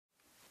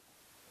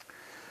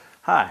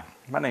Hi,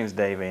 my name is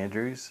Dave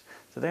Andrews.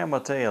 Today I'm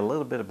going to tell you a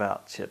little bit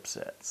about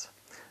chipsets.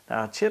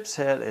 Now, a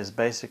chipset is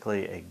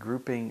basically a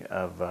grouping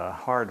of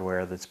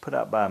hardware that's put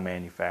out by a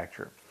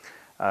manufacturer.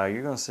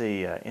 You're going to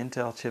see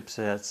Intel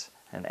chipsets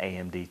and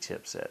AMD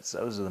chipsets.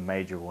 Those are the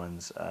major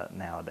ones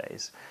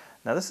nowadays.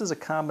 Now, this is a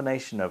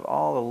combination of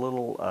all the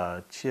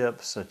little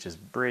chips such as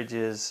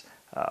bridges,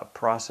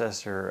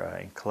 processor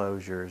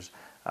enclosures,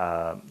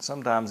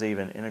 sometimes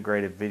even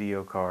integrated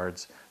video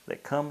cards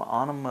that come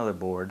on a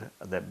motherboard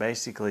that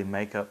basically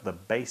make up the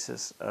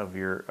basis of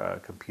your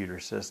computer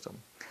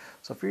system.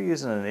 So if you're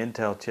using an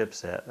Intel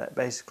chipset, that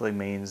basically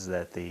means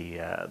that the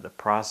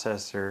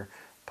processor,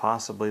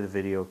 possibly the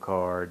video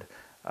card,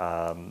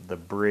 the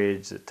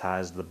bridge that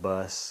ties the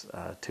bus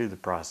to the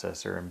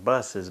processor, and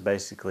bus is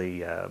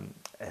basically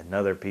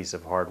another piece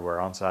of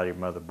hardware inside your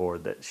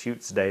motherboard that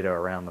shoots data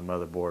around the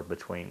motherboard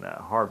between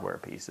hardware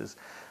pieces.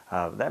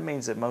 That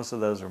means that most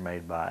of those are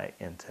made by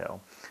Intel,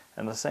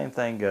 and the same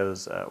thing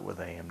goes with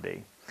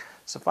AMD.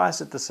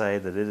 Suffice it to say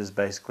that it is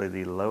basically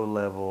the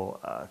low-level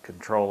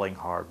controlling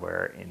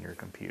hardware in your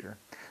computer.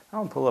 I'm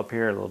going to pull up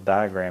here a little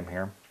diagram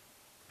here.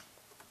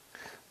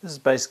 This is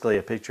basically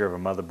a picture of a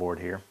motherboard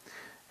here.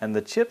 And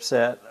the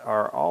chipset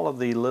are all of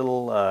the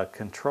little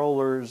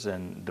controllers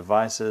and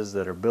devices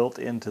that are built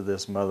into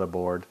this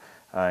motherboard,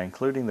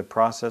 including the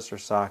processor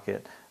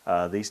socket,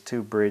 these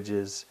two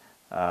bridges,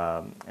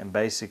 and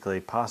basically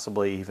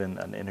possibly even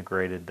an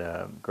integrated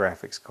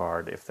graphics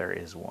card if there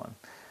is one.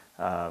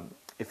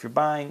 If you're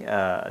buying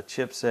a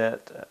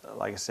chipset,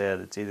 like I said,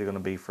 it's either going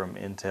to be from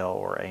Intel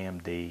or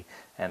AMD,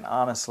 and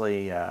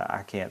honestly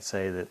I can't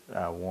say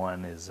that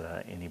one is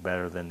any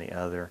better than the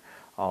other,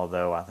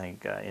 although I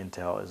think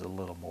Intel is a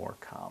little more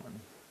common.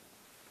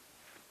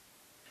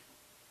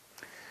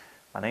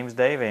 My name is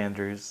Dave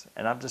Andrews,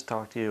 and I've just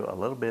talked to you a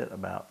little bit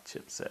about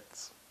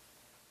chipsets.